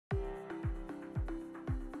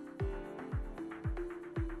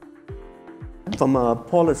From a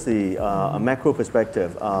policy, a macro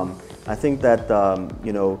perspective, I think that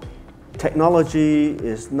technology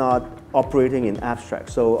is not operating in abstract.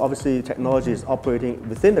 So obviously technology is operating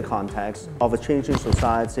within the context of a changing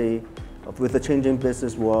society, with a changing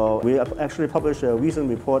business world. We actually published a recent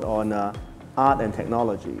report on art and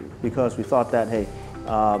technology because we thought that, hey,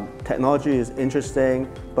 technology is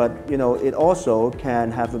interesting, but it also can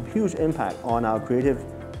have a huge impact on our creative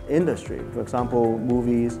industry. For example,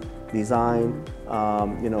 movies, design,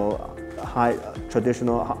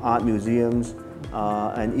 traditional art museums,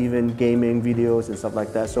 and even gaming videos and stuff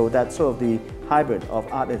like that. So that's sort of the hybrid of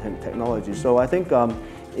art and technology. So I think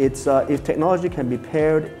if technology can be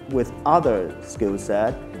paired with other skill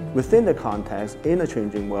set within the context in a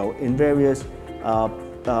changing world, in various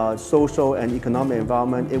social and economic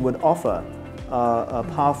environment, it would offer a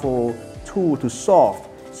powerful tool to solve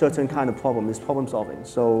certain kind of problem. It's problem solving.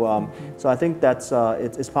 So I think that's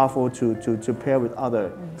it's powerful to pair with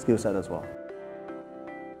other skill set as well.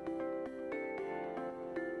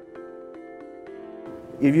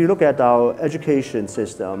 If you look at our education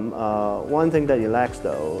system, one thing that it lacks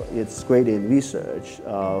though, it's great in research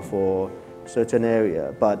for certain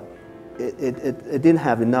area, but it didn't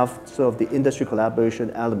have enough sort of the industry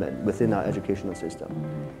collaboration element within our educational system.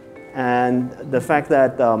 And the fact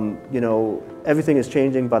that everything is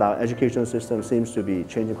changing, but our educational system seems to be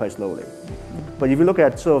changing quite slowly. But if you look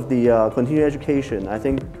at sort of the continuing education, I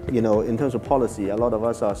think in terms of policy, a lot of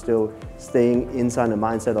us are still staying inside the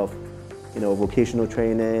mindset of vocational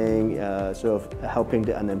training, sort of helping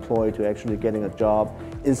the unemployed to actually getting a job,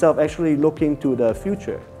 instead of actually looking to the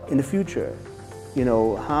future. In the future,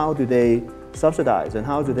 how do they subsidize and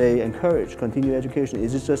how do they encourage continuing education?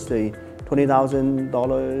 Is it just a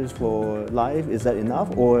 $20,000 for life? Is that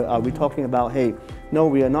enough? Or are we talking about, hey, no,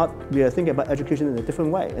 we are not. We are thinking about education in a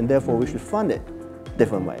different way, and therefore we should fund it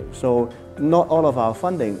different way. So not all of our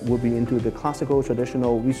funding will be into the classical,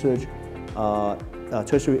 traditional research,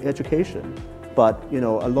 tertiary education, but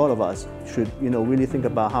a lot of us should really think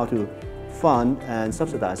about how to fund and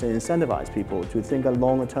subsidize and incentivize people to think a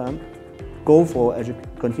longer term, go for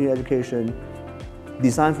continuing education,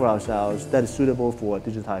 design for ourselves that is suitable for a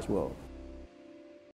digitized world.